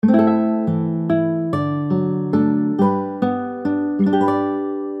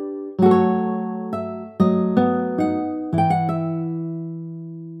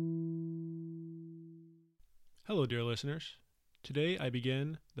listeners. Today I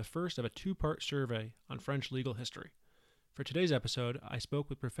begin the first of a two-part survey on French legal history. For today's episode, I spoke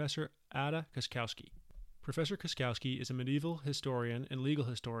with Professor Ada Kuskowski. Professor Kuskowski is a medieval historian and legal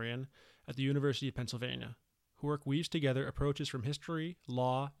historian at the University of Pennsylvania. Her work weaves together approaches from history,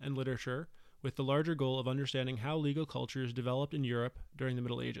 law, and literature with the larger goal of understanding how legal cultures developed in Europe during the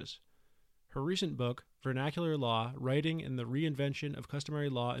Middle Ages. Her recent book, Vernacular Law, Writing in the Reinvention of Customary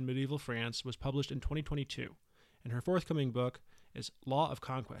Law in Medieval France, was published in 2022, and her forthcoming book is Law of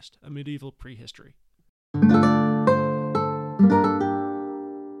Conquest, a Medieval Prehistory.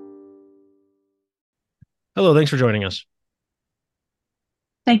 Hello, thanks for joining us.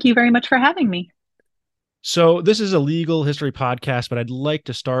 Thank you very much for having me. So this is a legal history podcast, but I'd like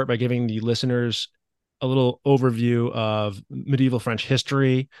to start by giving the listeners a little overview of medieval French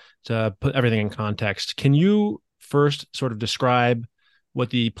history to put everything in context. Can you first sort of describe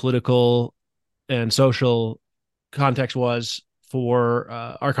what the political and social context was for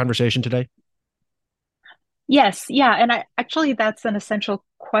our conversation today? Yes, yeah, and that's an essential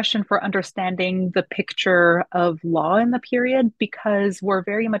question for understanding the picture of law in the period because we're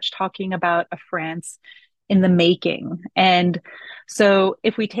very much talking about a France in the making. And so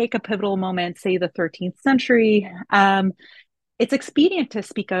if we take a pivotal moment, say the 13th century, it's expedient to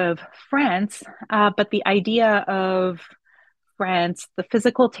speak of France, but the idea of France, the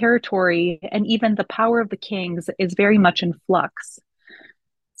physical territory, and even the power of the kings is very much in flux.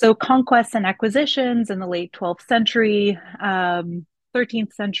 So conquests and acquisitions in the late 12th century,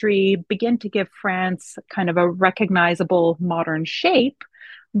 13th century begin to give France kind of a recognizable modern shape.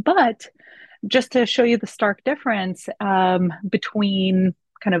 But just to show you the stark difference between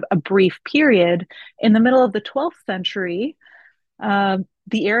kind of a brief period, in the middle of the 12th century, the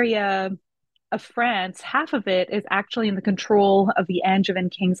area of France, half of it is actually in the control of the Angevin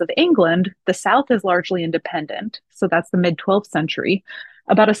kings of England. The south is largely independent. So that's the mid 12th century.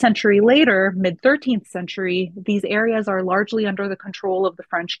 About a century later, mid 13th century, these areas are largely under the control of the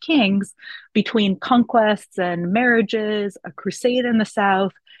French kings between conquests and marriages, a crusade in the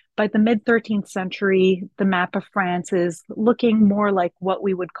south. By the mid 13th century, the map of France is looking more like what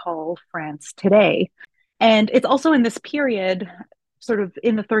we would call France today. And it's also in this period, sort of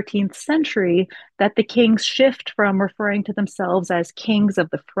in the 13th century, that the kings shift from referring to themselves as kings of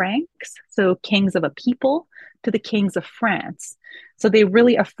the Franks, so kings of a people, to the kings of France. So they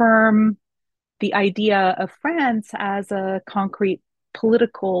really affirm the idea of France as a concrete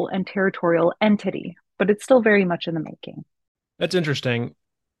political and territorial entity, but it's still very much in the making. That's interesting.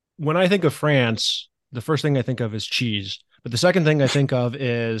 When I think of France, the first thing I think of is cheese, but the second thing I think of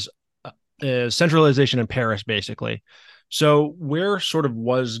is centralization in Paris, basically. So where sort of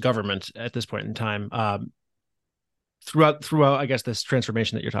was government at this point in time throughout, I guess, this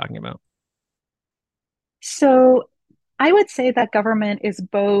transformation that you're talking about? So I would say that government is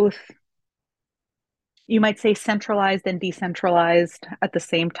both, you might say, centralized and decentralized at the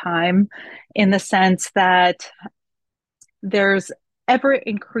same time, in the sense that there's ever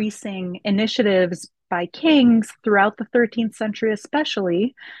increasing initiatives by kings throughout the 13th century,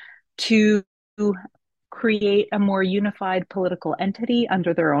 especially to create a more unified political entity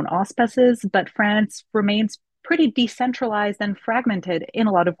under their own auspices. But France remains pretty decentralized and fragmented in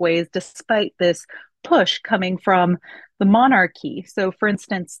a lot of ways, despite this push coming from the monarchy. So, for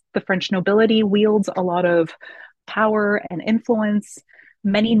instance, the French nobility wields a lot of power and influence.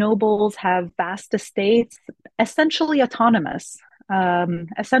 Many nobles have vast estates, essentially autonomous,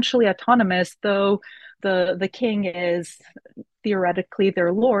 though the king is theoretically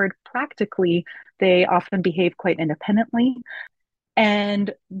their lord. Practically, they often behave quite independently,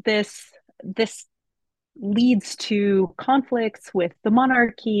 and this leads to conflicts with the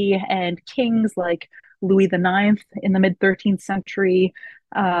monarchy and kings like Louis IX in the mid 13th century,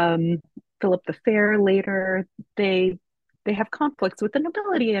 Philip the Fair later. They have conflicts with the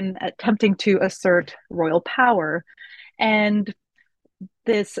nobility and attempting to assert royal power. And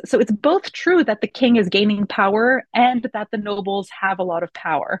so it's both true that the king is gaining power and that the nobles have a lot of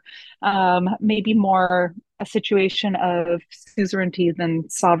power. Maybe more a situation of suzerainty than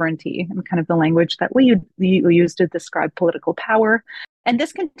sovereignty, and kind of the language that we use to describe political power. And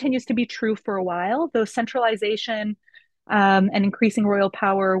this continues to be true for a while, though centralization and increasing royal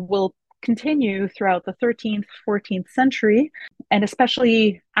power will continue throughout the 13th, 14th century, and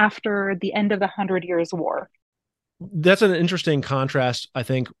especially after the end of the Hundred Years' War. That's an interesting contrast. I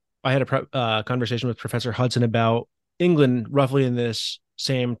think I had a conversation with Professor Hudson about England roughly in this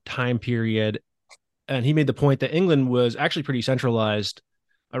same time period. And he made the point that England was actually pretty centralized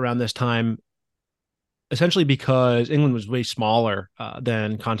around this time, essentially because England was way smaller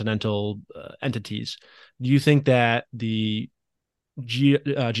than continental entities. Do you think that the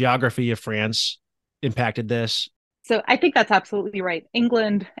geography of France impacted this? So I think that's absolutely right.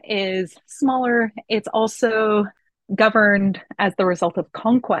 England is smaller. It's also governed as the result of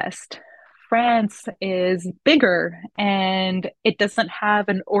conquest. France is bigger and it doesn't have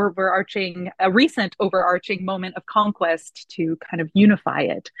a recent overarching moment of conquest to kind of unify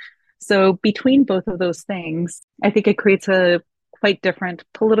it. So between both of those things, I think it creates a quite different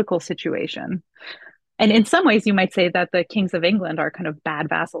political situation. And in some ways, you might say that the kings of England are kind of bad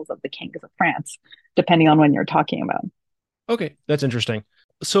vassals of the kings of France, depending on when you're talking about. Okay, that's interesting.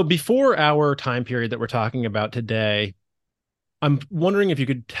 So before our time period that we're talking about today, I'm wondering if you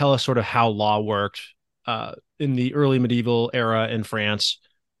could tell us sort of how law worked in the early medieval era in France.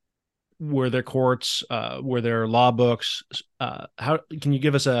 Were there courts? Were there law books? How can you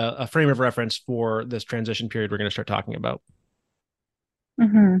give us a frame of reference for this transition period we're going to start talking about?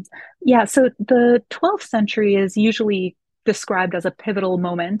 Hmm. Yeah, so the 12th century is usually described as a pivotal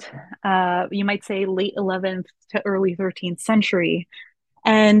moment. You might say late 11th to early 13th century.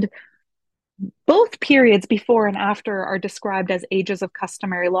 And both periods before and after are described as ages of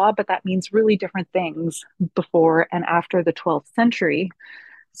customary law, but that means really different things before and after the 12th century.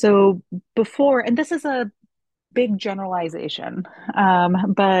 So before, and this is a big generalization,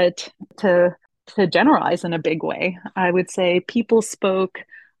 but to generalize in a big way, I would say people spoke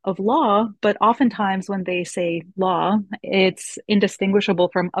of law, but oftentimes when they say law, it's indistinguishable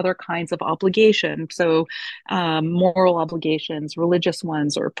from other kinds of obligation. So, moral obligations, religious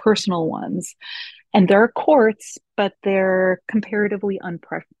ones, or personal ones. And there are courts, but they're comparatively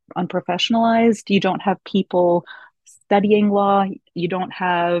unprofessionalized. You don't have people studying law. You don't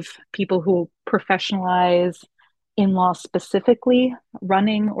have people who professionalize in law specifically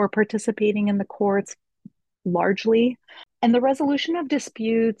running or participating in the courts largely. And the resolution of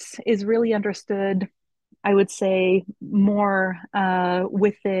disputes is really understood, I would say, more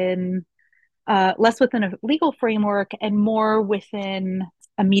within, less within a legal framework and more within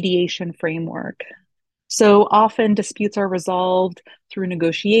a mediation framework. So often disputes are resolved through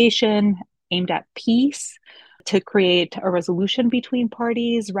negotiation aimed at peace to create a resolution between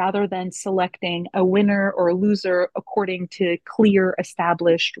parties rather than selecting a winner or a loser according to clear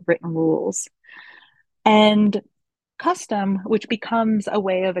established written rules. And custom, which becomes a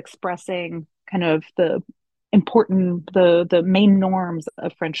way of expressing kind of the main norms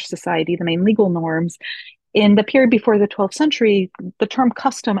of French society, the main legal norms, in the period before the 12th century, the term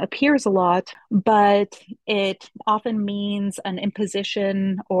custom appears a lot, but it often means an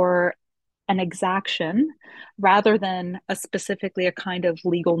imposition or an exaction rather than specifically a kind of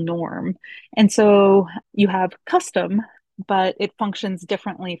legal norm. And so you have custom, but it functions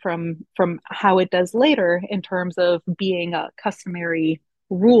differently from how it does later in terms of being a customary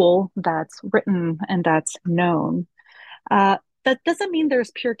rule that's written and that's known. Uh, that doesn't mean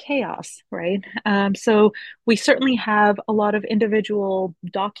there's pure chaos, right? So we certainly have a lot of individual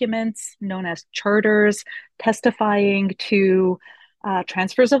documents known as charters testifying to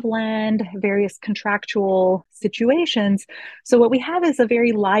transfers of land, various contractual situations. So what we have is a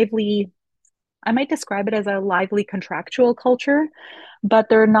very lively, I might describe it as a lively contractual culture, but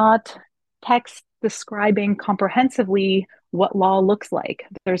they're not texts describing comprehensively what law looks like.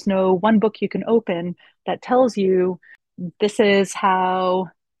 There's no one book you can open that tells you this is how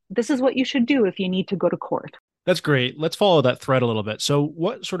this is what you should do if you need to go to court. That's great. Let's follow that thread a little bit. So,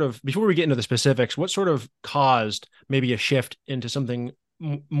 what sort of, before we get into the specifics, what sort of caused maybe a shift into something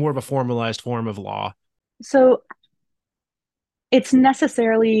more of a formalized form of law? So it's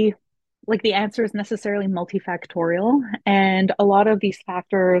necessarily like the answer is necessarily multifactorial, and a lot of these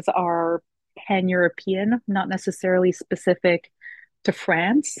factors are pan-European, not necessarily specific to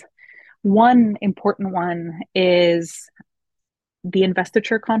France. One important one is the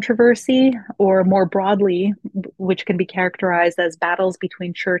investiture controversy, or more broadly, which can be characterized as battles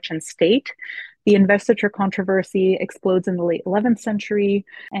between church and state. The investiture controversy explodes in the late 11th century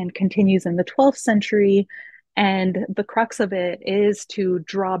and continues in the 12th century. And the crux of it is to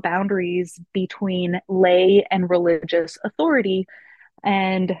draw boundaries between lay and religious authority,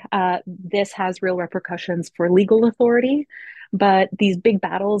 and this has real repercussions for legal authority. But these big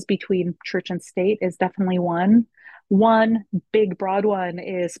battles between church and state is definitely one. One big, broad one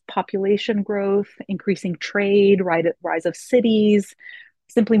is population growth, increasing trade, rise of cities,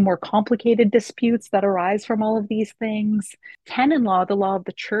 simply more complicated disputes that arise from all of these things. Canon law, the law of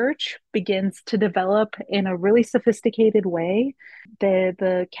the church, begins to develop in a really sophisticated way.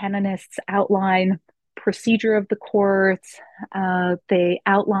 The canonists outline procedure of the courts. They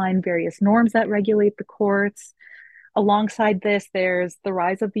outline various norms that regulate the courts. Alongside this, there's the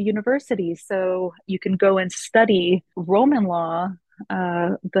rise of the universities. So you can go and study Roman law,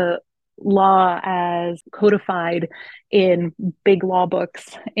 the law as codified in big law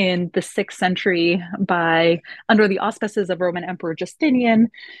books in the 6th century by under the auspices of Roman Emperor Justinian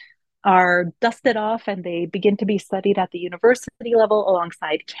are dusted off and they begin to be studied at the university level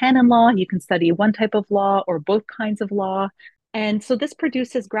alongside canon law. You can study one type of law or both kinds of law. And so this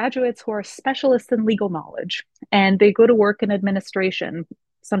produces graduates who are specialists in legal knowledge and they go to work in administration,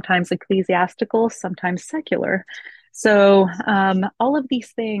 sometimes ecclesiastical, sometimes secular. So all of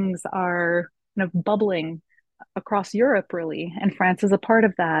these things are kind of bubbling across Europe, really, and France is a part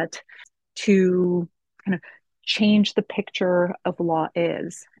of that to kind of change the picture of law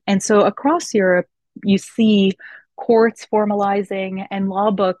is. And so across Europe, you see courts formalizing and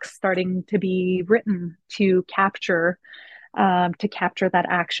law books starting to be written to capture that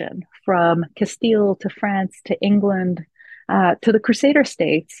action from Castile to France to England to the Crusader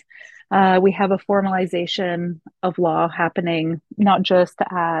states. We have a formalization of law happening not just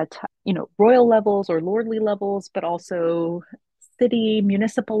at royal levels or lordly levels, but also city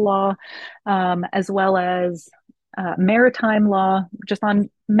municipal law, as well as maritime law, just on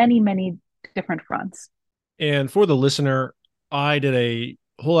many different fronts. And for the listener, I did a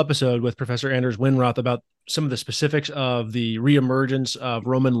whole episode with Professor Anders Winroth about some of the specifics of the reemergence of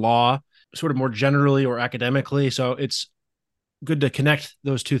Roman law, sort of more generally or academically. So it's good to connect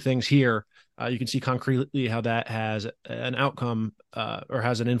those two things here. You can see concretely how that has an outcome or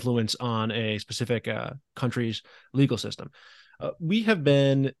has an influence on a specific country's legal system. We have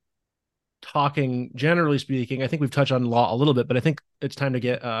been talking, generally speaking, I think we've touched on law a little bit, but I think it's time to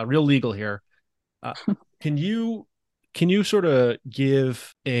get real legal here. Can you sort of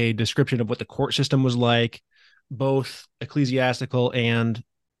give a description of what the court system was like, both ecclesiastical and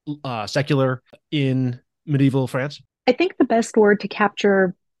secular in medieval France? I think the best word to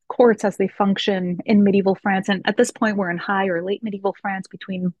capture courts as they function in medieval France, and at this point we're in high or late medieval France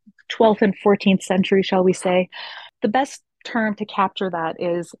between 12th and 14th century, shall we say, the best term to capture that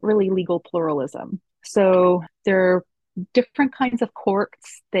is really legal pluralism. So there are different kinds of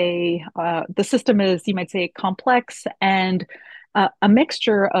courts. The system is, you might say, complex and a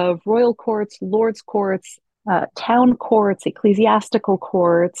mixture of royal courts, lords' courts, town courts, ecclesiastical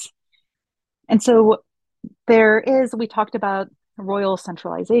courts. And so we talked about royal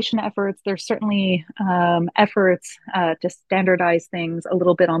centralization efforts. There's certainly efforts to standardize things a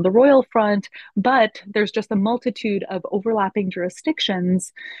little bit on the royal front, but there's just a multitude of overlapping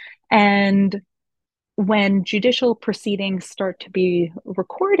jurisdictions. And when judicial proceedings start to be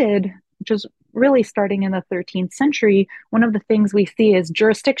recorded, which is really starting in the 13th century, one of the things we see is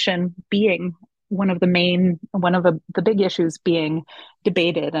jurisdiction being one of the big issues being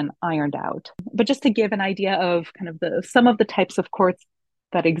debated and ironed out. But just to give an idea of kind of some of the types of courts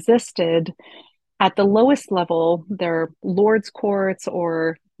that existed, at the lowest level, they're lords' courts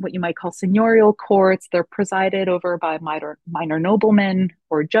or what you might call seigneurial courts. They're presided over by minor noblemen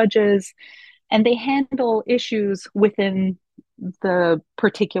or judges, and they handle issues within the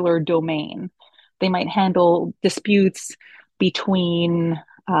particular domain. They might handle disputes between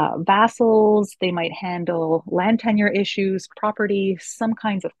vassals, they might handle land tenure issues, property, some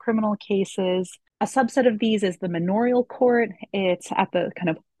kinds of criminal cases. A subset of these is the manorial court. It's at the kind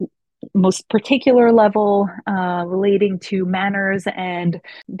of most particular level relating to manors and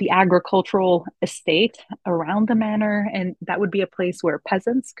the agricultural estate around the manor. And that would be a place where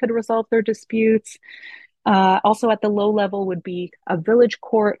peasants could resolve their disputes. Also at the low level would be a village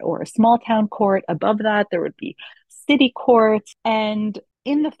court or a small town court. Above that, there would be city courts. And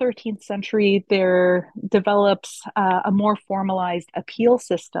in the 13th century, there develops a more formalized appeal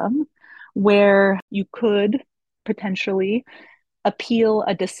system where you could potentially appeal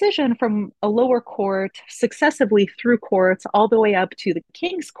a decision from a lower court successively through courts all the way up to the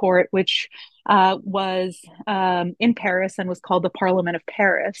King's Court, which was in Paris and was called the Parliament of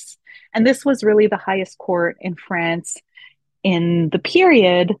Paris. And this was really the highest court in France in the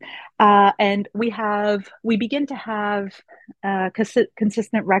period. And we begin to have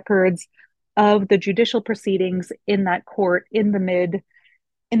consistent records of the judicial proceedings in that court in the mid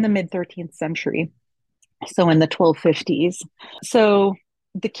 13th century. So in the 1250s. So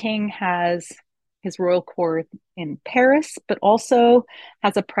the king has his royal court in Paris, but also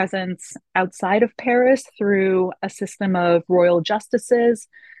has a presence outside of Paris through a system of royal justices,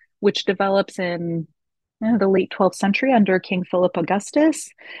 which develops in the late 12th century under King Philip Augustus.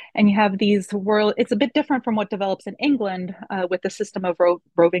 And you have these it's a bit different from what develops in England with the system of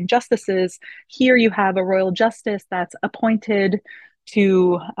roving justices. Here you have a royal justice that's appointed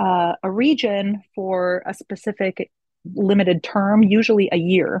to a region for a specific limited term, usually a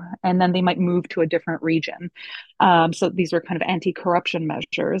year, and then they might move to a different region. So these are kind of anti-corruption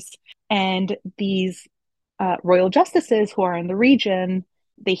measures. And these royal justices who are in the region,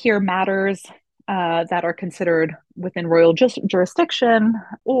 they hear matters that are considered within royal jurisdiction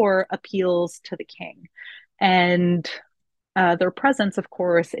or appeals to the king. And their presence, of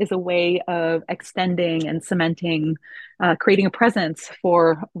course, is a way of extending and cementing, creating a presence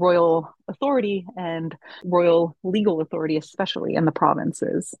for royal authority and royal legal authority, especially in the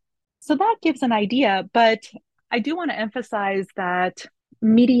provinces. So that gives an idea, but I do want to emphasize that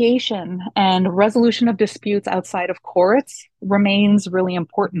mediation and resolution of disputes outside of courts remains really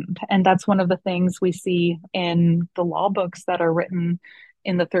important. And that's one of the things we see in the law books that are written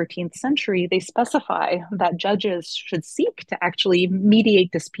in the 13th century. They specify that judges should seek to actually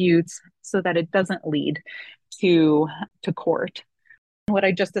mediate disputes so that it doesn't lead to court. What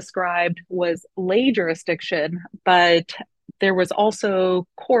I just described was lay jurisdiction, but there was also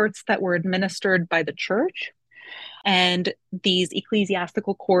courts that were administered by the church. And these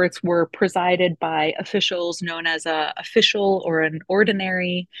ecclesiastical courts were presided by officials known as a official or an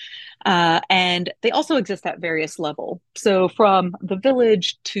ordinary, and they also exist at various levels. So from the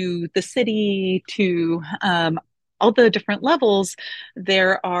village to the city to all the different levels,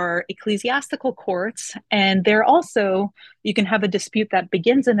 there are ecclesiastical courts, and there also you can have a dispute that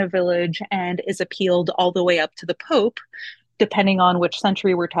begins in a village and is appealed all the way up to the Pope. Depending on which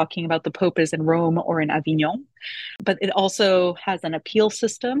century we're talking about, the Pope is in Rome or in Avignon. But it also has an appeal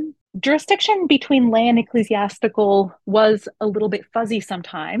system. Jurisdiction between lay and ecclesiastical was a little bit fuzzy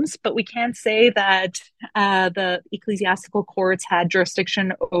sometimes, but we can say that the ecclesiastical courts had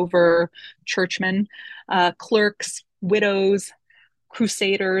jurisdiction over churchmen, clerks, widows,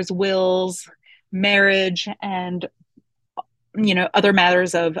 crusaders, wills, marriage, and other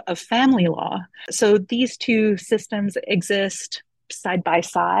matters of family law. So these two systems exist side by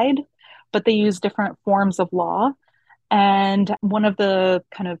side, but they use different forms of law. And one of the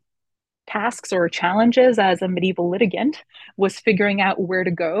kind of tasks or challenges as a medieval litigant was figuring out where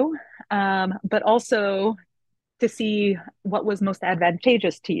to go, but also to see what was most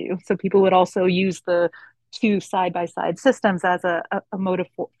advantageous to you. So people would also use the two side by side systems as a mode of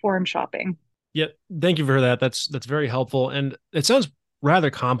forum shopping. Yeah, thank you for that. That's very helpful, and it sounds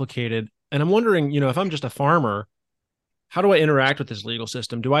rather complicated. And I'm wondering, if I'm just a farmer, how do I interact with this legal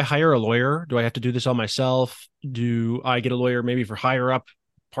system? Do I hire a lawyer? Do I have to do this all myself? Do I get a lawyer maybe for higher up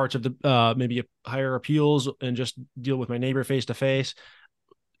parts of the maybe higher appeals and just deal with my neighbor face to face?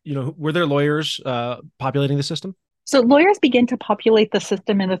 Were there lawyers populating the system? So lawyers begin to populate the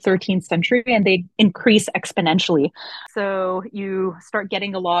system in the 13th century, and they increase exponentially. So you start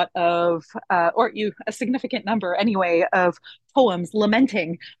getting a lot of, a significant number anyway, of poems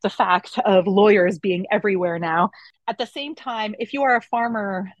lamenting the fact of lawyers being everywhere now. At the same time, if you are a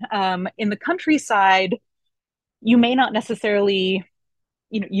farmer in the countryside, you may not necessarily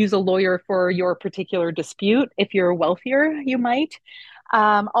use a lawyer for your particular dispute. If you're wealthier, you might.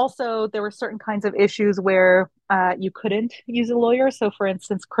 Also, there were certain kinds of issues where you couldn't use a lawyer. So, for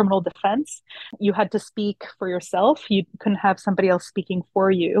instance, criminal defense, you had to speak for yourself. You couldn't have somebody else speaking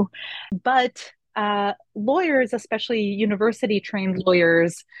for you. But lawyers, especially university trained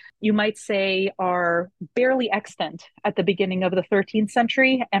lawyers, you might say are barely extant at the beginning of the 13th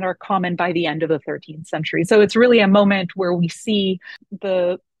century and are common by the end of the 13th century. So it's really a moment where we see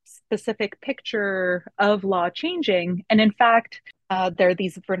the specific picture of law changing. And in fact, there are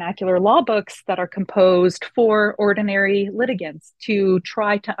these vernacular law books that are composed for ordinary litigants to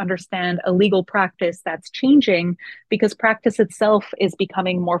try to understand a legal practice that's changing because practice itself is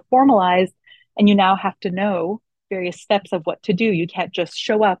becoming more formalized, and you now have to know various steps of what to do. You can't just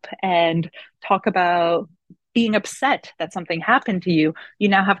show up and talk about being upset that something happened to you. You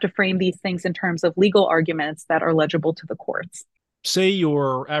now have to frame these things in terms of legal arguments that are legible to the courts. Say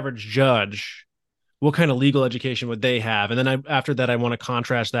your average judge, what kind of legal education would they have? And then after that, I want to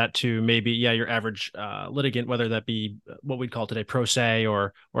contrast that to maybe, your average litigant, whether that be what we'd call today pro se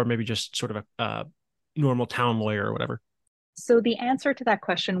or maybe just sort of a normal town lawyer or whatever. So the answer to that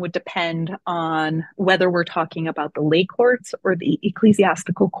question would depend on whether we're talking about the lay courts or the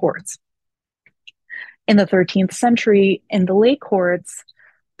ecclesiastical courts. In the 13th century, in the lay courts,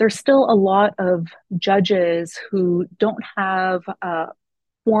 there's still a lot of judges who don't have a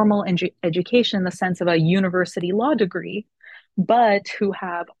formal education in the sense of a university law degree, but who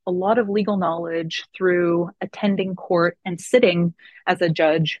have a lot of legal knowledge through attending court and sitting as a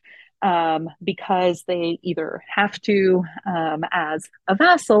judge because they either have to as a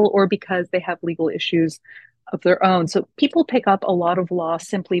vassal or because they have legal issues of their own. So people pick up a lot of law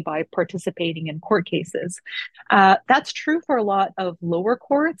simply by participating in court cases. That's true for a lot of lower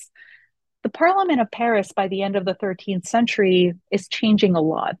courts. The Parliament of Paris by the end of the 13th century is changing a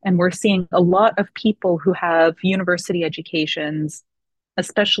lot. And we're seeing a lot of people who have university educations,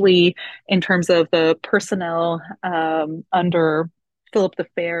 especially in terms of the personnel under Philip the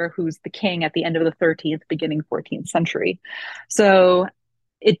Fair, who's the king at the end of the 13th, beginning 14th century. So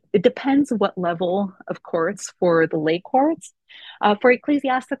it depends what level of courts for the lay courts. For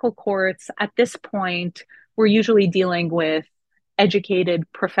ecclesiastical courts, at this point, we're usually dealing with educated,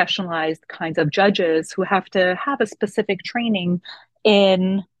 professionalized kinds of judges who have to have a specific training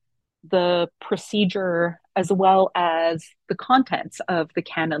in the procedure as well as the contents of the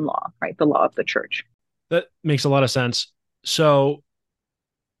canon law, right? The law of the church. That makes a lot of sense. So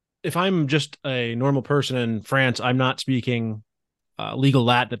if I'm just a normal person in France, I'm not speaking legal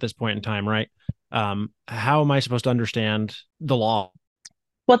Latin at this point in time, right? How am I supposed to understand the law?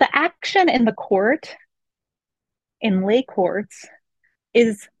 Well, the action in the court, in lay courts,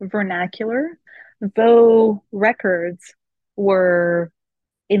 is vernacular, though records were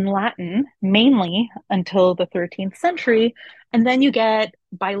in Latin mainly until the 13th century. And then you get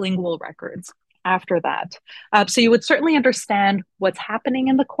bilingual records after that. So you would certainly understand what's happening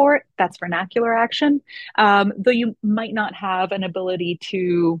in the court. That's vernacular action, though you might not have an ability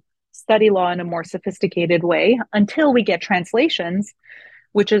to study law in a more sophisticated way until we get translations,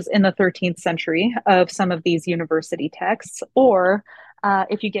 which is in the 13th century, of some of these university texts, or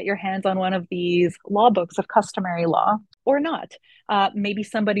if you get your hands on one of these law books of customary law or not. Maybe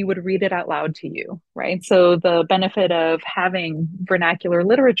somebody would read it out loud to you, right? So the benefit of having vernacular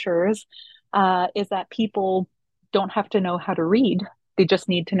literatures is that people don't have to know how to read. They just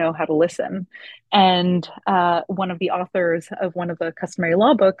need to know how to listen. And one of the authors of one of the customary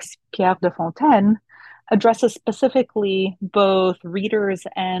law books, Pierre de Fontaine, addresses specifically both readers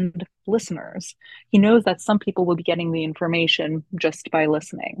and listeners. He knows that some people will be getting the information just by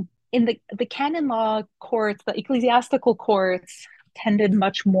listening. In the canon law courts, the ecclesiastical courts tended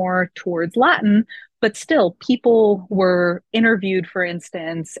much more towards Latin, but still people were interviewed, for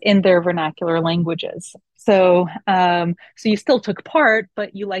instance, in their vernacular languages. So you still took part,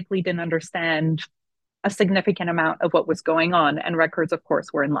 but you likely didn't understand a significant amount of what was going on, and records, of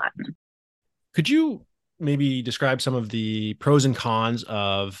course, were in Latin. Could you maybe describe some of the pros and cons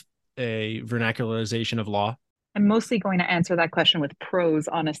of a vernacularization of law? I'm mostly going to answer that question with prose,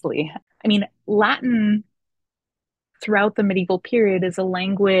 honestly. I mean, Latin throughout the medieval period is a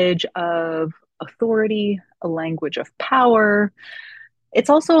language of authority, a language of power. It's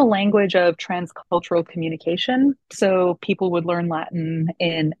also a language of transcultural communication. So people would learn Latin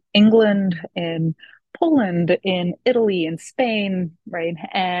in England, in Poland, in Italy, in Spain, right?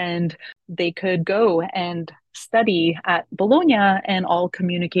 And they could go and study at Bologna and all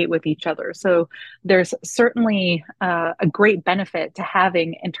communicate with each other. So there's certainly a great benefit to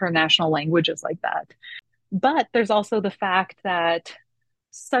having international languages like that. But there's also the fact that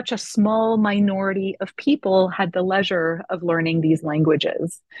such a small minority of people had the leisure of learning these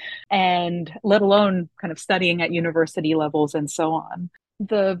languages, and let alone kind of studying at university levels and so on.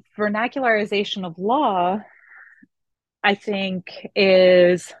 The vernacularization of law, I think,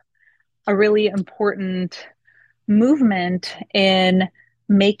 is a really important movement in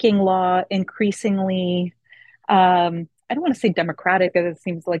making law increasingly, I don't want to say democratic, because it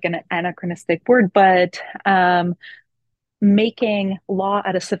seems like an anachronistic word, but making law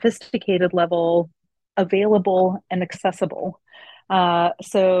at a sophisticated level available and accessible.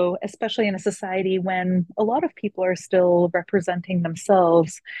 So, especially in a society when a lot of people are still representing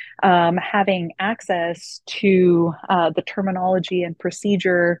themselves, having access to the terminology and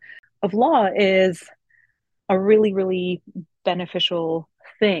procedure of law is a really, really beneficial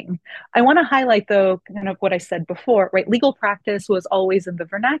thing. I want to highlight, though, kind of what I said before, right? Legal practice was always in the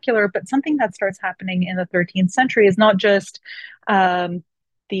vernacular, but something that starts happening in the 13th century is not just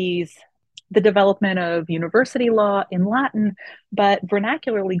these the development of university law in Latin, but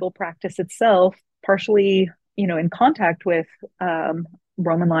vernacular legal practice itself, partially, in contact with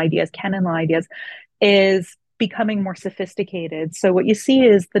Roman law ideas, canon law ideas, is becoming more sophisticated. So what you see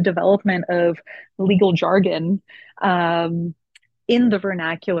is the development of legal jargon in the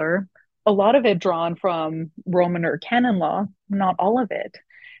vernacular, a lot of it drawn from Roman or canon law, not all of it.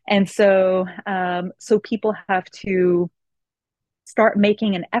 And so people have to start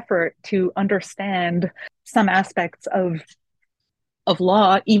making an effort to understand some aspects of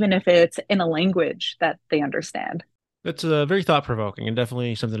law, even if it's in a language that they understand. That's very thought provoking and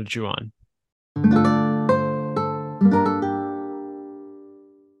definitely something to chew on.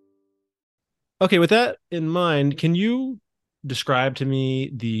 Okay, with that in mind, can you describe to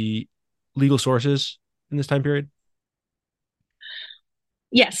me the legal sources in this time period?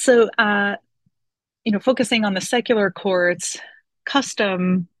 Yes, so focusing on the secular courts,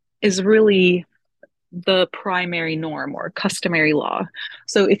 custom is really the primary norm or customary law.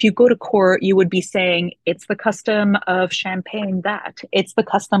 So if you go to court, you would be saying it's the custom of Champagne that, it's the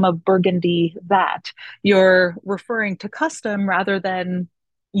custom of Burgundy that. You're referring to custom rather than,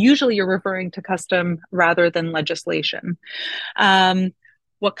 usually you're referring to custom rather than legislation. Um,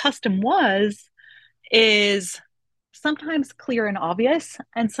 what custom was is sometimes clear and obvious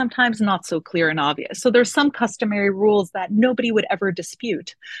and sometimes not so clear and obvious. So there's some customary rules that nobody would ever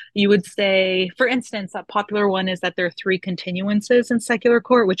dispute. You would say, for instance, a popular one is that there are three continuances in secular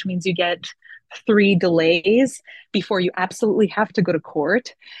court, which means you get three delays before you absolutely have to go to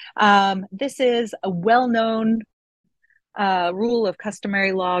court. This is a well-known rule of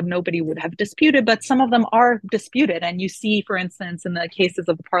customary law nobody would have disputed, but some of them are disputed. And you see, for instance, in the cases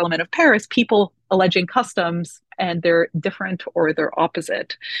of the Parliament of Paris, people alleging customs and they're different or they're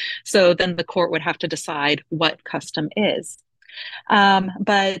opposite. So then the court would have to decide what custom is.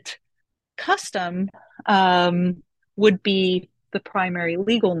 But custom would be the primary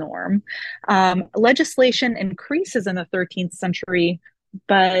legal norm. Legislation increases in the 13th century,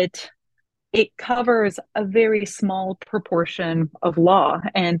 but it covers a very small proportion of law.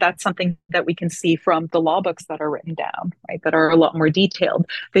 And that's something that we can see from the law books that are written down, right? That are a lot more detailed.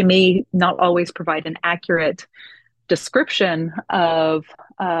 They may not always provide an accurate description of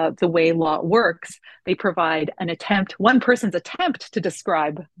the way law works. They provide an attempt, one person's attempt to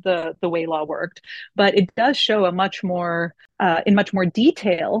describe the way law worked, but it does show a much more, in much more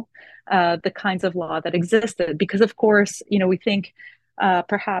detail, the kinds of law that existed. Because of course, we think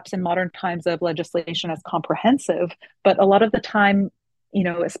perhaps in modern times of legislation as comprehensive, but a lot of the time,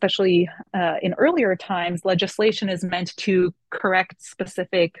 especially in earlier times, legislation is meant to correct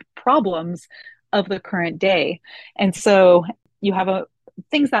specific problems of the current day. And so you have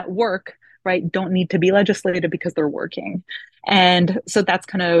things that work, right, don't need to be legislated because they're working. And so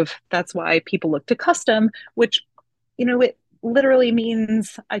that's why people look to custom, which, it literally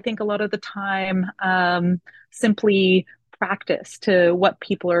means, I think a lot of the time, simply practice to what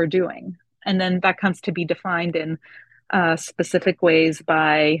people are doing. And then that comes to be defined in specific ways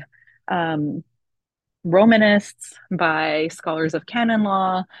by Romanists, by scholars of canon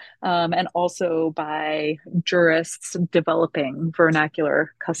law, and also by jurists developing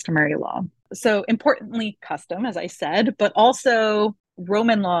vernacular customary law. So, importantly, custom, as I said, but also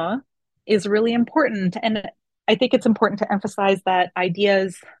Roman law is really important. And I think it's important to emphasize that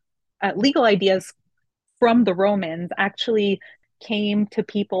legal ideas from the Romans actually came to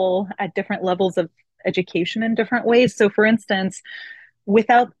people at different levels of education in different ways. So, for instance,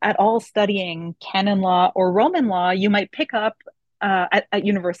 without at all studying canon law or Roman law, you might pick up at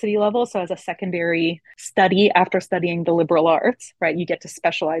university level. So, as a secondary study after studying the liberal arts, right, you get to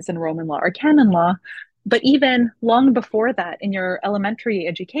specialize in Roman law or canon law. But even long before that, in your elementary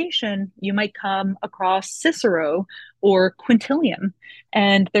education, you might come across Cicero or Quintilian.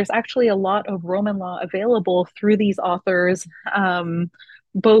 And there's actually a lot of Roman law available through these authors,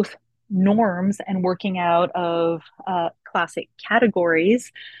 both norms and working out of classic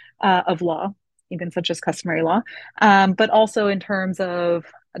categories of law, even such as customary law, but also in terms of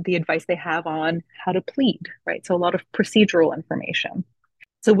the advice they have on how to plead, right? So a lot of procedural information.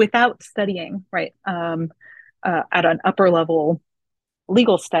 So without studying, right, at an upper level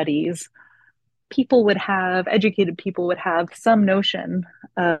legal studies, educated people would have some notion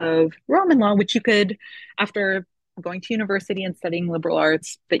of Roman law, which you could, after going to university and studying liberal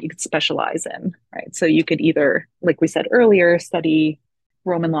arts, that you could specialize in, right? So you could either, like we said earlier, study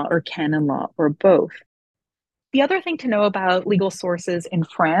Roman law or canon law or both. The other thing to know about legal sources in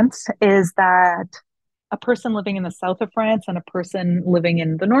France is that a person living in the south of France and a person living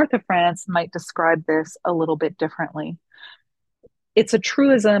in the north of France might describe this a little bit differently. It's a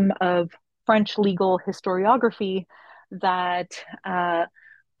truism of French legal historiography that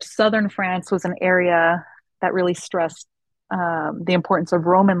southern France was an area that really stressed the importance of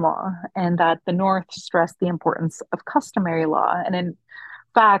Roman law, and that the North stressed the importance of customary law. And in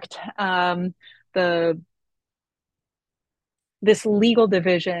fact, the this legal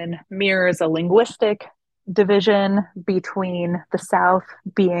division mirrors a linguistic division between the South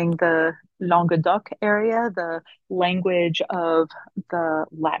being the Languedoc area, the language of the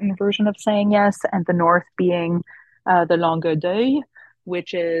Latin version of saying yes, and the North being the Languedoc,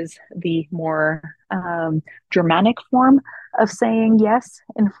 which is the more Germanic form of saying yes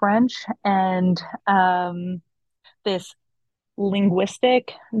in French. And this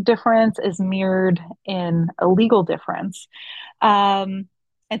linguistic difference is mirrored in a legal difference. Um,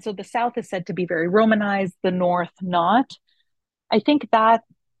 and so the South is said to be very Romanized, the North not. I think that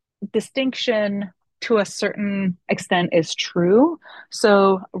distinction to a certain extent is true.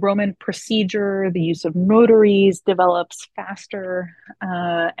 So Roman procedure, the use of notaries develops faster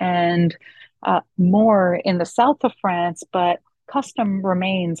and more in the south of France, but custom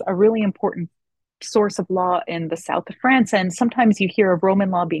remains a really important source of law in the south of France. And sometimes you hear of Roman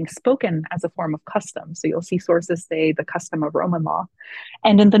law being spoken as a form of custom. So you'll see sources say the custom of Roman law.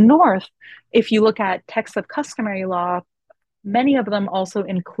 And in the north, if you look at texts of customary law, many of them also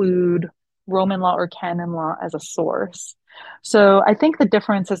include Roman law or canon law as a source. So I think the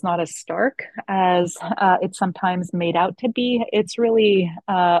difference is not as stark as it's sometimes made out to be. It's really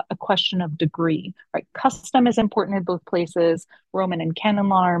a question of degree, right? Custom is important in both places. Roman and canon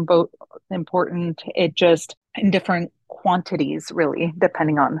law are both important. It just in different quantities, really,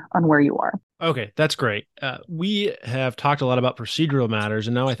 depending on where you are. Okay, that's great. We have talked a lot about procedural matters,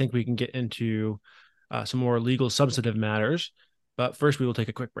 and now I think we can get into some more legal substantive matters. But first, we will take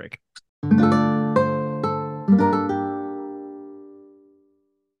a quick break.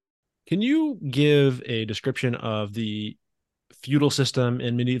 Can you give a description of the feudal system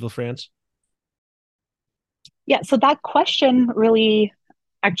in medieval France? Yeah, so that question really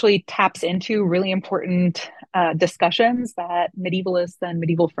actually taps into really important discussions that medievalists and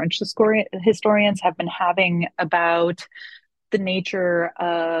medieval French historians have been having about the nature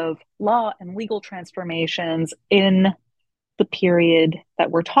of law and legal transformations in the period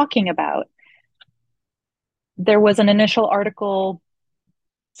that we're talking about. There was an initial article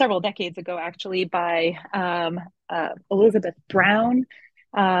several decades ago, actually, by Elizabeth Brown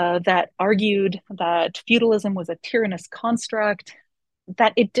that argued that feudalism was a tyrannous construct,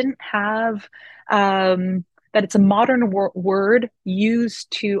 that it didn't have, that it's a modern word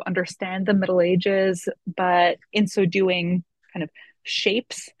used to understand the Middle Ages, but in so doing, kind of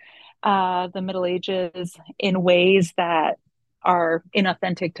shapes the Middle Ages in ways that are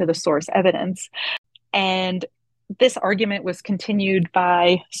inauthentic to the source evidence. And this argument was continued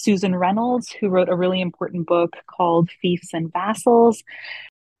by Susan Reynolds, who wrote a really important book called Fiefs and Vassals.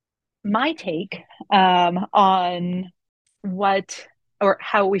 My take on what or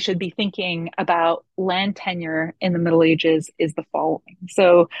how we should be thinking about land tenure in the Middle Ages is the following.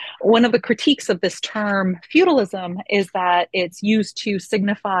 So, one of the critiques of this term feudalism is that it's used to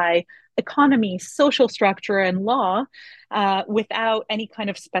signify economy, social structure, and law without any kind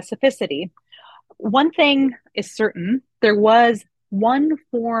of specificity. One thing is certain, there was one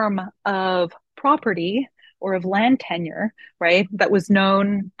form of property or of land tenure, right, that was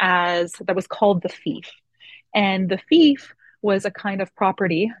called the fief. And the fief was a kind of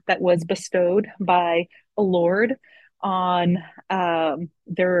property that was bestowed by a lord on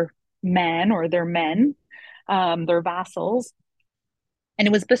their men or their men, their vassals. And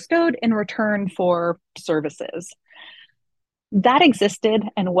it was bestowed in return for services. That existed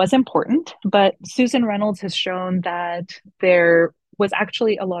and was important, but Susan Reynolds has shown that there was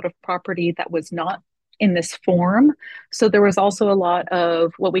actually a lot of property that was not in this form. So there was also a lot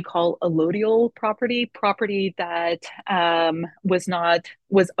of what we call allodial property that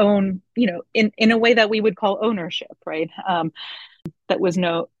was owned, in a way that we would call ownership, right? That was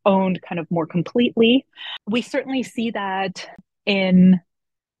owned kind of more completely. We certainly see that in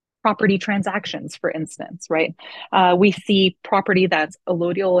property transactions, for instance, right? We see property that's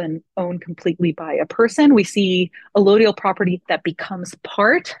allodial and owned completely by a person. We see allodial property that becomes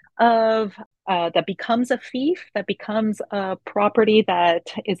that becomes a fief, that becomes a property that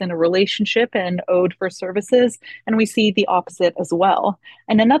is in a relationship and owed for services. And we see the opposite as well.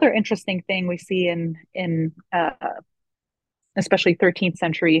 And another interesting thing we see in especially 13th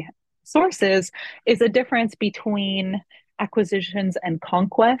century sources is a difference between acquisitions and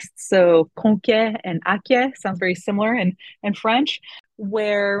conquests. So conquête and acquête sounds very similar in French,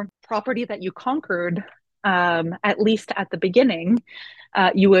 where property that you conquered, at least at the beginning,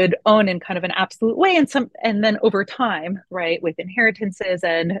 you would own in kind of an absolute way, and then over time, right, with inheritances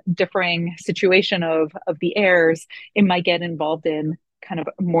and differing situation of the heirs, it might get involved in kind of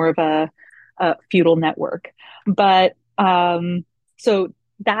more of a feudal network. But so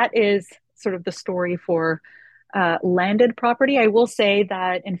that is sort of the story for landed property. I will say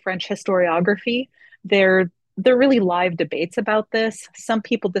that in French historiography, there are really live debates about this. Some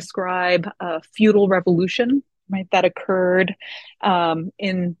people describe a feudal revolution, right, that occurred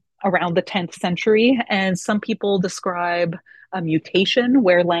in around the 10th century, and some people describe a mutation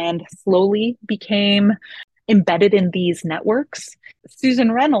where land slowly became embedded in these networks.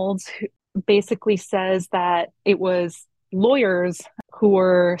 Susan Reynolds basically says that it was lawyers who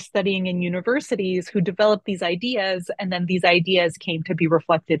were studying in universities who developed these ideas, and then these ideas came to be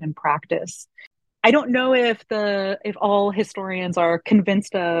reflected in practice. I don't know if all historians are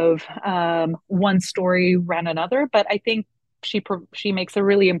convinced of one story ran another, but I think she makes a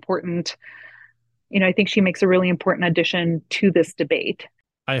really important, I think she makes a really important addition to this debate.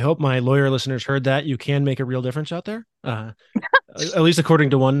 I hope my lawyer listeners heard that. You can make a real difference out there, at least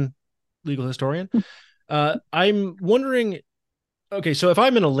according to one legal historian. I'm wondering, okay, so if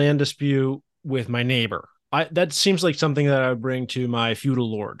I'm in a land dispute with my neighbor, that seems like something that I would bring to my feudal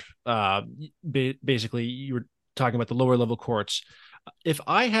lord. Basically, you were talking about the lower level courts. If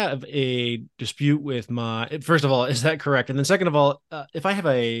I have a dispute with first of all, is that correct? And then second of all, if I have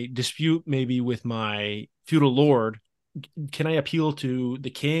a dispute maybe with my feudal lord, can I appeal to the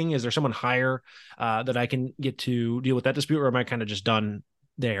king? Is there someone higher that I can get to deal with that dispute, or am I kind of just done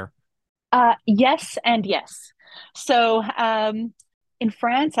there? Yes and yes. So in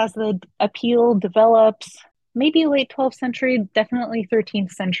France, as the appeal develops, maybe late 12th century, definitely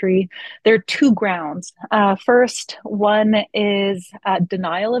 13th century, there are two grounds. First, one is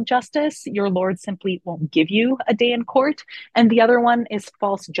denial of justice. Your lord simply won't give you a day in court. And the other one is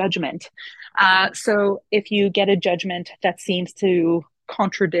false judgment. So if you get a judgment that seems to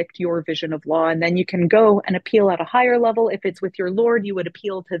contradict your vision of law, and then you can go and appeal at a higher level. If it's with your lord, you would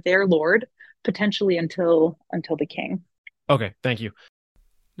appeal to their lord, potentially until the king. Okay, thank you.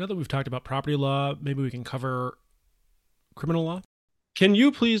 Now that we've talked about property law, maybe we can cover criminal law. Can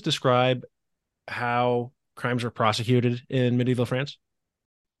you please describe how crimes were prosecuted in medieval France?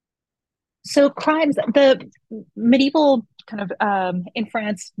 So crimes, the medieval kind of in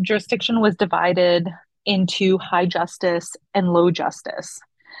France, jurisdiction was divided into high justice and low justice.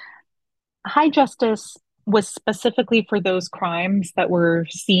 High justice was specifically for those crimes that were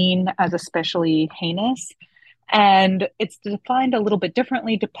seen as especially heinous. And it's defined a little bit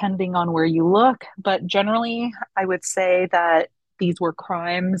differently depending on where you look. But generally, I would say that these were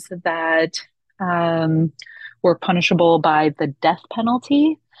crimes that were punishable by the death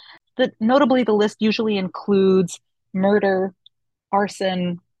penalty. Notably, the list usually includes murder,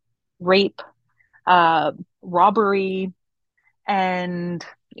 arson, rape, uh, robbery, and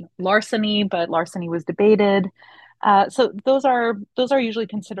larceny, but larceny was debated. So those are usually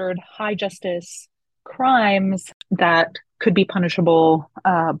considered high justice crimes that could be punishable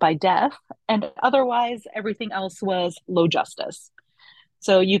by death, and otherwise everything else was low justice.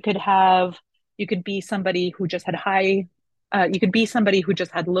 So you could be somebody who just had high. You could be somebody who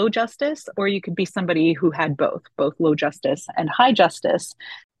just had low justice, or you could be somebody who had both low justice and high justice.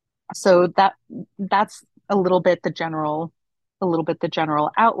 So that's a little bit the general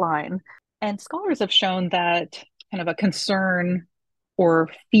outline. And scholars have shown that kind of a concern or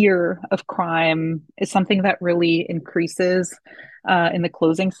fear of crime is something that really increases in the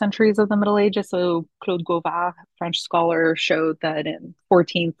closing centuries of the Middle Ages. So Claude Gauvin, French scholar, showed that in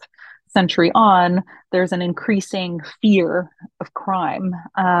 14th century on, there's an increasing fear of crime.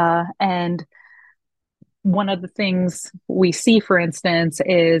 And one of the things we see, for instance,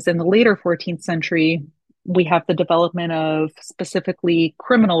 is in the later 14th century, we have the development of specifically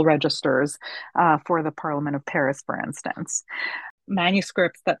criminal registers for the Parliament of Paris, for instance.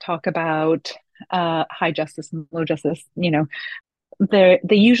 Manuscripts that talk about high justice and low justice, they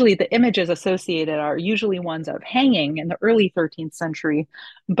usually, the images associated are usually ones of hanging in the early 13th century,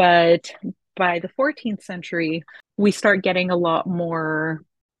 but by the 14th century, we start getting a lot more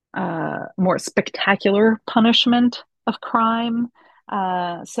spectacular punishment of crime.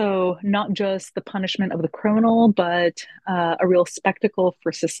 So not just the punishment of the criminal, but a real spectacle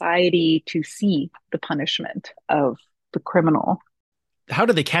for society to see the punishment of the criminal. How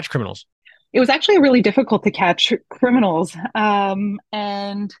did they catch criminals? It was actually really difficult to catch criminals,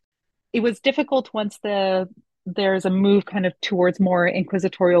 and it was difficult once there's a move kind of towards more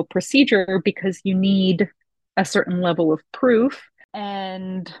inquisitorial procedure because you need a certain level of proof.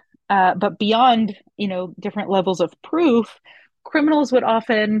 And but beyond, different levels of proof, criminals would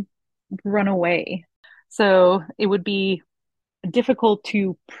often run away. So it would be difficult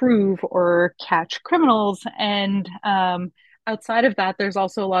to prove or catch criminals. And outside of that, there's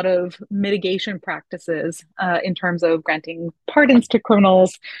also a lot of mitigation practices in terms of granting pardons to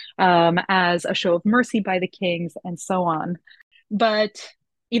criminals as a show of mercy by the kings and so on. But,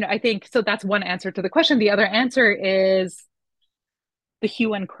 I think so that's one answer to the question. The other answer is the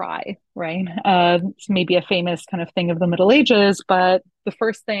hue and cry, right? It's maybe a famous kind of thing of the Middle Ages, but the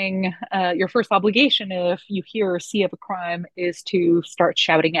first thing, your first obligation if you hear or see of a crime is to start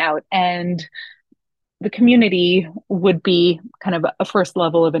shouting out. And the community would be kind of a first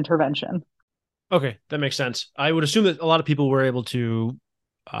level of intervention. Okay, that makes sense. I would assume that a lot of people were able to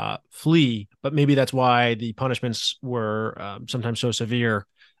flee, but maybe that's why the punishments were sometimes so severe.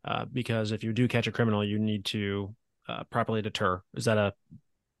 Because if you do catch a criminal, you need to properly deter. Is that a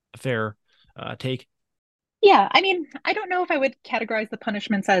fair take? Yeah, I mean, I don't know if I would categorize the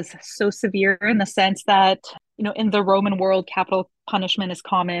punishments as so severe in the sense that, in the Roman world, capital punishment is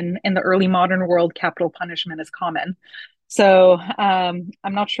common. In the early modern world, capital punishment is common. So I'm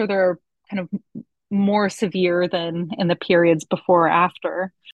not sure they're kind of more severe than in the periods before or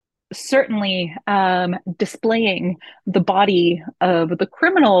after. Certainly, displaying the body of the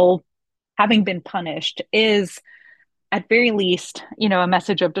criminal having been punished is at very least, a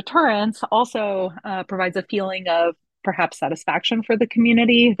message of deterrence also provides a feeling of perhaps satisfaction for the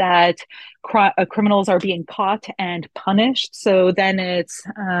community that criminals are being caught and punished. So then it's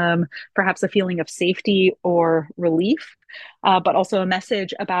perhaps a feeling of safety or relief, but also a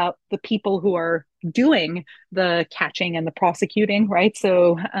message about the people who are doing the catching and the prosecuting, right?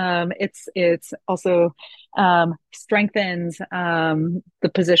 So it's also strengthens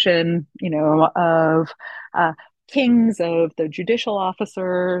the position, of kings, of the judicial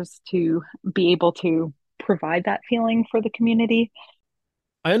officers, to be able to provide that feeling for the community.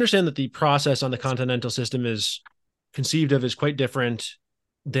 I understand that the process on the continental system is conceived of as quite different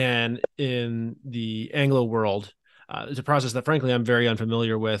than in the Anglo world. It's a process that, frankly, I'm very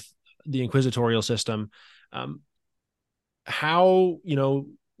unfamiliar with, the inquisitorial system. Um, how,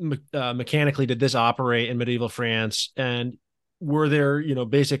 mechanically did this operate in medieval France? And were there,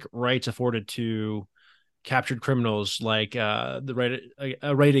 basic rights afforded to captured criminals, like the right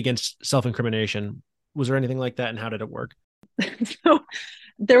a right against self-incrimination? Was there anything like that, and how did it work? So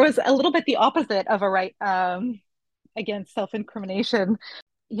there was a little bit the opposite of a right against self-incrimination.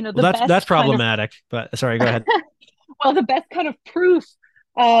 Well, The that's best kind of problematic. But sorry, go ahead. well, the best kind of proof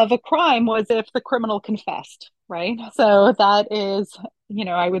of a crime was if the criminal confessed, right? So that is,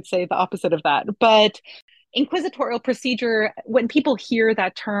 I would say the opposite of that. But inquisitorial procedure, when people hear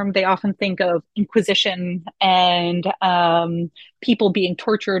that term, they often think of Inquisition and people being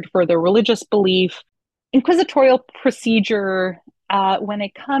tortured for their religious belief. Inquisitorial procedure, when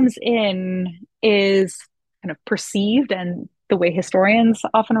it comes in, is kind of perceived, and the way historians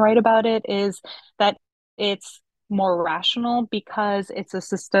often write about it is that it's more rational because it's a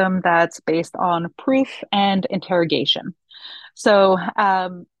system that's based on proof and interrogation. So,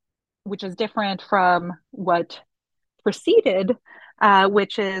 which is different from what preceded,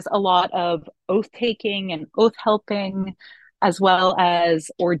 which is a lot of oath taking and oath helping, as well as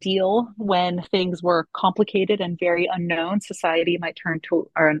ordeal. When things were complicated and very unknown, society might turn to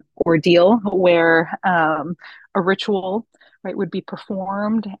an ordeal where a ritual, right, would be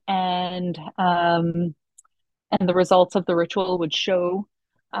performed, and the results of the ritual would show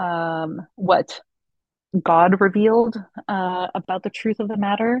what God revealed about the truth of the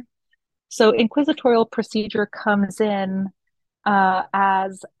matter. So inquisitorial procedure comes in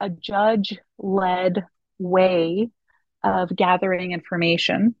as a judge led way of gathering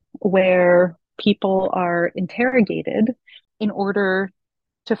information where people are interrogated in order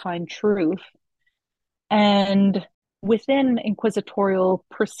to find truth. And within inquisitorial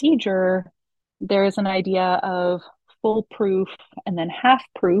procedure, there is an idea of full proof and then half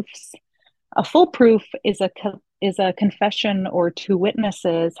proofs. A full proof is a confession or two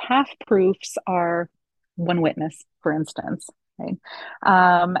witnesses. Half proofs are one witness, for instance. Right?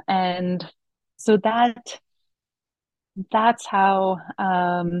 And so that's how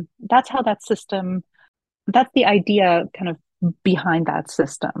that system. That's the idea kind of behind that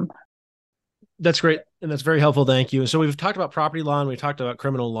system. That's great, and that's very helpful. Thank you. So we've talked about property law and we talked about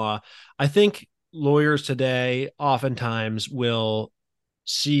criminal law. I think lawyers today oftentimes will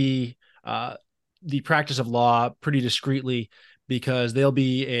see the practice of law pretty discreetly, because they'll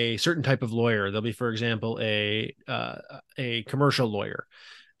be a certain type of lawyer. They'll be, for example, a commercial lawyer.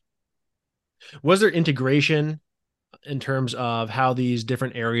 Was there integration in terms of how these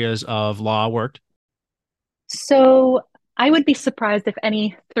different areas of law worked? So I would be surprised if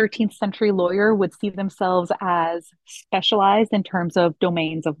any 13th century lawyer would see themselves as specialized in terms of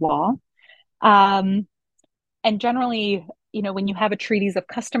domains of law. Um, and generally, when you have a treatise of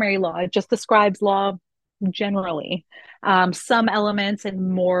customary law, it just describes law generally, some elements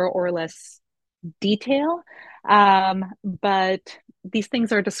in more or less detail. But these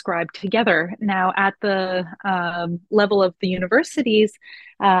things are described together. Now, at the level of the universities,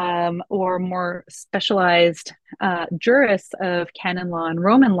 or more specialized jurists of canon law and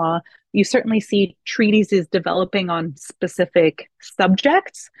Roman law, you certainly see treatises developing on specific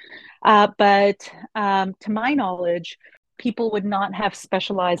subjects. But to my knowledge, people would not have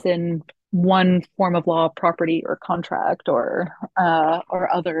specialized in one form of law, property or contract or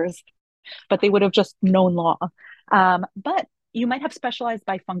others, but they would have just known law. But you might have specialized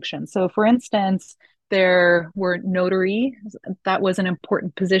by function. So, for instance, there were notary, that was an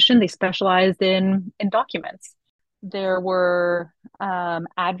important position. They specialized in documents. There were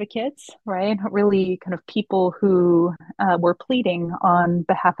advocates, right? Really kind of people who were pleading on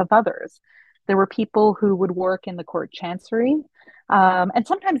behalf of others. There were people who would work in the court chancery. And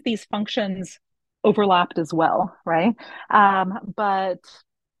sometimes these functions overlapped as well, right? But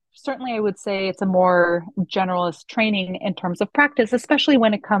certainly I would say it's a more generalist training in terms of practice, especially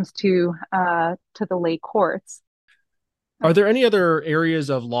when it comes to the lay courts. Are there any other areas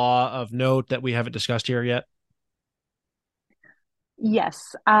of law of note that we haven't discussed here yet?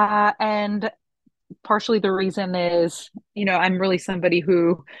 Yes, and partially the reason is, I'm really somebody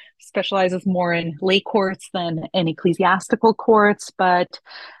who specializes more in lay courts than in ecclesiastical courts, but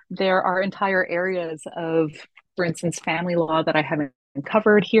there are entire areas of, for instance, family law that I haven't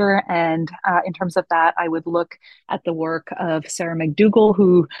covered here. And in terms of that, I would look at the work of Sarah McDougall,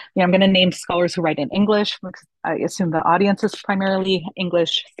 who, I'm going to name scholars who write in English, because I assume the audience is primarily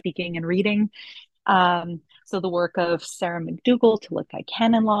English speaking and reading. So the work of Sarah McDougall to look at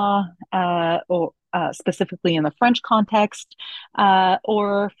canon law, or specifically in the French context,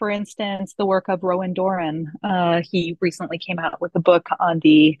 or for instance, the work of Rowan Doran. He recently came out with a book on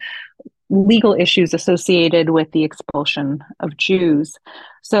the legal issues associated with the expulsion of Jews.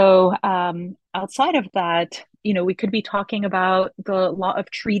 So outside of that, we could be talking about the law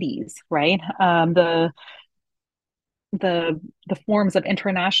of treaties, right? The forms of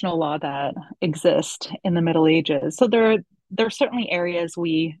international law that exist in the Middle Ages. So there are certainly areas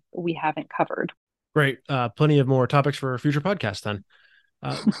we haven't covered. Great. Plenty of more topics for future podcasts then.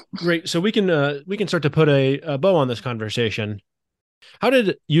 Great. So we can start to put a bow on this conversation. How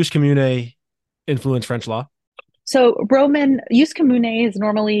did jus commune influence French law? So Roman jus commune is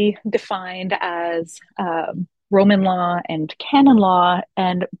normally defined as Roman law and canon law,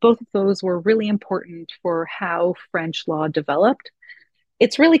 and both of those were really important for how French law developed.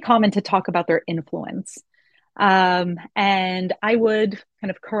 It's really common to talk about their influence. And I would kind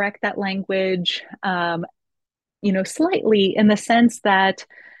of correct that language, slightly in the sense that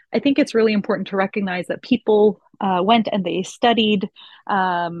I think it's really important to recognize that people went and they studied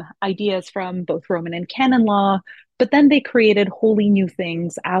ideas from both Roman and canon law, but then they created wholly new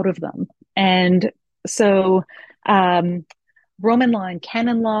things out of them. And so um, Roman law and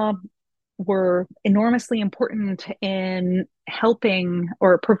canon law were enormously important in helping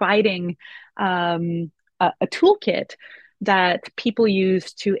or providing a toolkit that people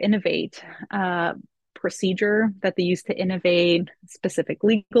use to innovate procedure, that they use to innovate specific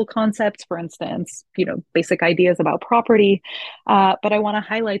legal concepts, for instance, basic ideas about property. But I want to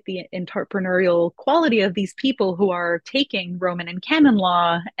highlight the entrepreneurial quality of these people who are taking Roman and canon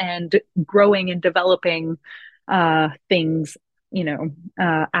law and growing and developing things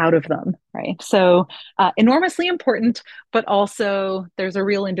out of them, right? So enormously important, but also there's a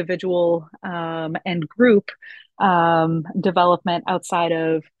real individual and group development outside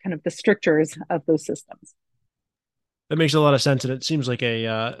of kind of the strictures of those systems. That makes a lot of sense, and it seems like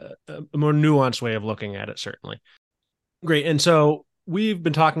a more nuanced way of looking at it, certainly. Great. And so we've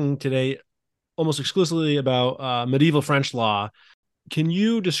been talking today almost exclusively about medieval French law. Can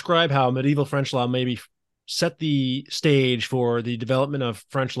you describe how medieval French law maybe set the stage for the development of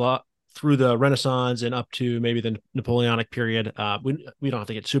French law through the Renaissance and up to maybe the Napoleonic period? We don't have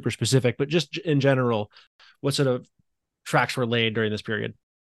to get super specific, but just in general, what sort of tracks were laid during this period?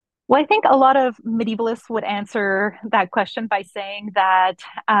 Well, I think a lot of medievalists would answer that question by saying that,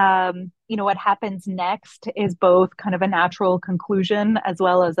 what happens next is both kind of a natural conclusion as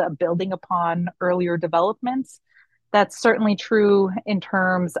well as a building upon earlier developments. That's certainly true in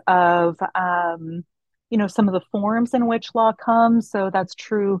terms of, some of the forms in which law comes. So that's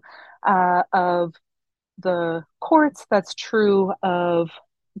true of the courts. That's true of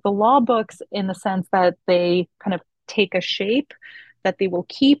the law books in the sense that they kind of take a shape that they will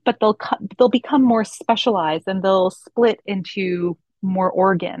keep, but they'll become more specialized and they'll split into more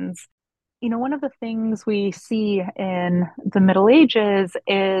organs. One of the things we see in the Middle Ages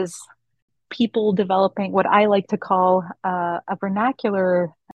is people developing what I like to call a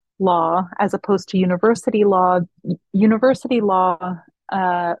vernacular law as opposed to university law. University law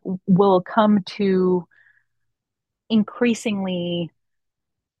will come to increasingly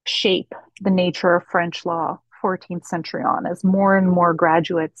shape the nature of French law 14th century on as more and more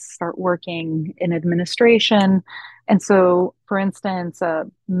graduates start working in administration. And so, for instance, a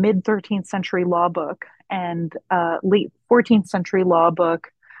mid 13th century law book and a late 14th century law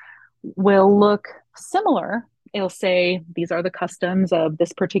book will look similar. It'll say these are the customs of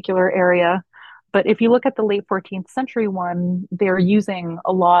this particular area. But if you look at the late 14th century one, they're using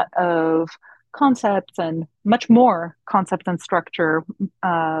a lot of concepts and much more concepts and structure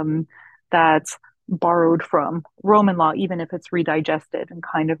that's borrowed from Roman law, even if it's redigested in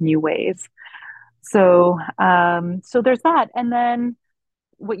kind of new ways. So there's that. And then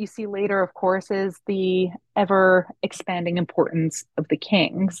what you see later, of course, is the ever expanding importance of the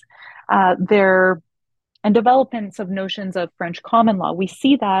kings. There and developments of notions of French common law. We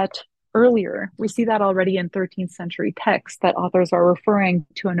see that earlier. We see that already in 13th century texts that authors are referring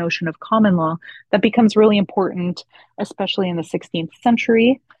to a notion of common law that becomes really important, especially in the 16th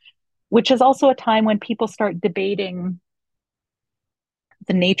century, which is also a time when people start debating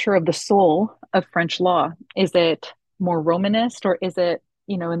the nature of the soul of French law. Is it more Romanist or is it,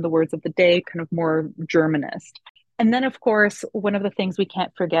 in the words of the day, kind of more Germanist? And then, of course, one of the things we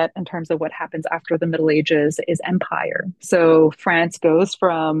can't forget in terms of what happens after the Middle Ages is empire. So France goes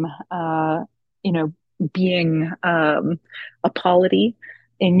from, you know, being a polity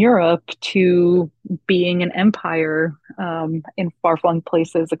in Europe to being an empire in far-flung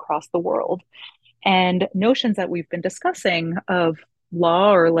places across the world. And notions that we've been discussing of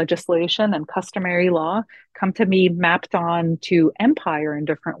law or legislation and customary law come to be mapped on to empire in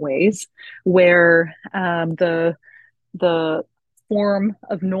different ways, where the form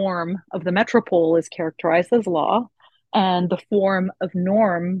of norm of the metropole is characterized as law, and the form of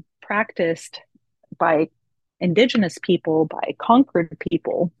norm practiced by indigenous people, by conquered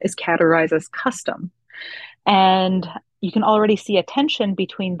people, is categorized as custom. And you can already see a tension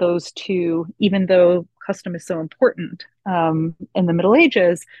between those two, even though custom is so important in the Middle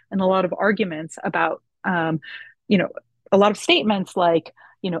Ages, and a lot of arguments about, you know, a lot of statements like,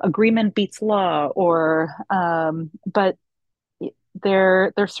 agreement beats law, or, but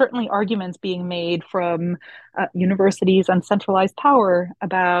there's certainly arguments being made from universities and centralized power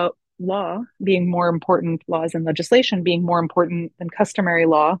about law being more important, laws and legislation being more important than customary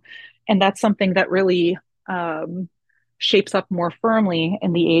law. And that's something that really shapes up more firmly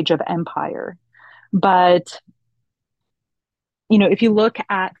in the age of empire. But, if you look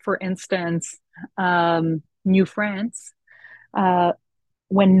at, for instance, New France, uh,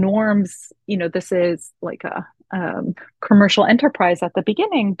 when norms, this is like a commercial enterprise at the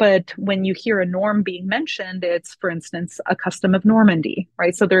beginning, but when you hear a norm being mentioned, it's, for instance, a custom of Normandy,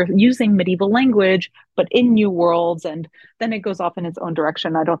 right? So they're using medieval language, but in new worlds, and then it goes off in its own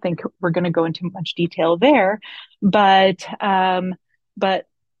direction. I don't think we're going to go into much detail there, but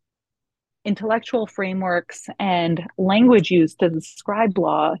intellectual frameworks and language used to describe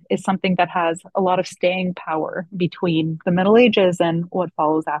law is something that has a lot of staying power between the Middle Ages and what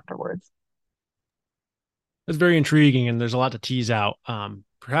follows afterwards. That's very intriguing, and there's a lot to tease out.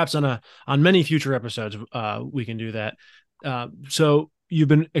 Perhaps on many future episodes, we can do that. So you've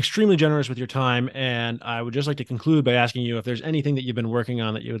been extremely generous with your time, and I would just like to conclude by asking you if there's anything that you've been working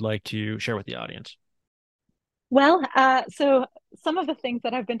on that you would like to share with the audience. Well, so some of the things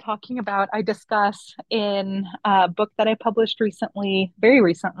that I've been talking about, I discuss in a book that I published recently, very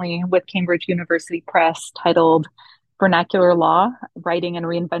recently, with Cambridge University Press, titled Vernacular Law: Writing and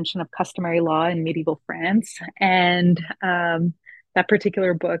Reinvention of Customary Law in Medieval France. And that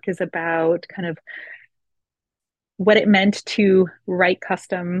particular book is about kind of what it meant to write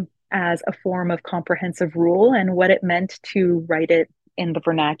custom as a form of comprehensive rule and what it meant to write it in the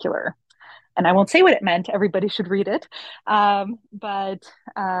vernacular. And I won't say what it meant. Everybody should read it. But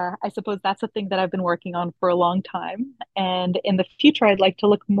I suppose that's a thing that I've been working on for a long time. And in the future, I'd like to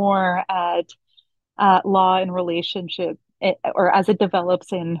look more at law in relationship, or as it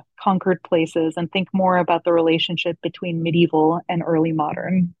develops in conquered places, and think more about the relationship between medieval and early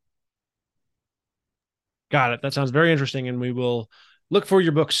modern. Got it. That sounds very interesting, and we will look for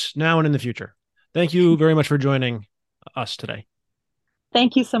your books now and in the future. Thank you very much for joining us today.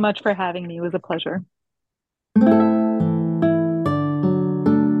 Thank you so much for having me. It was a pleasure.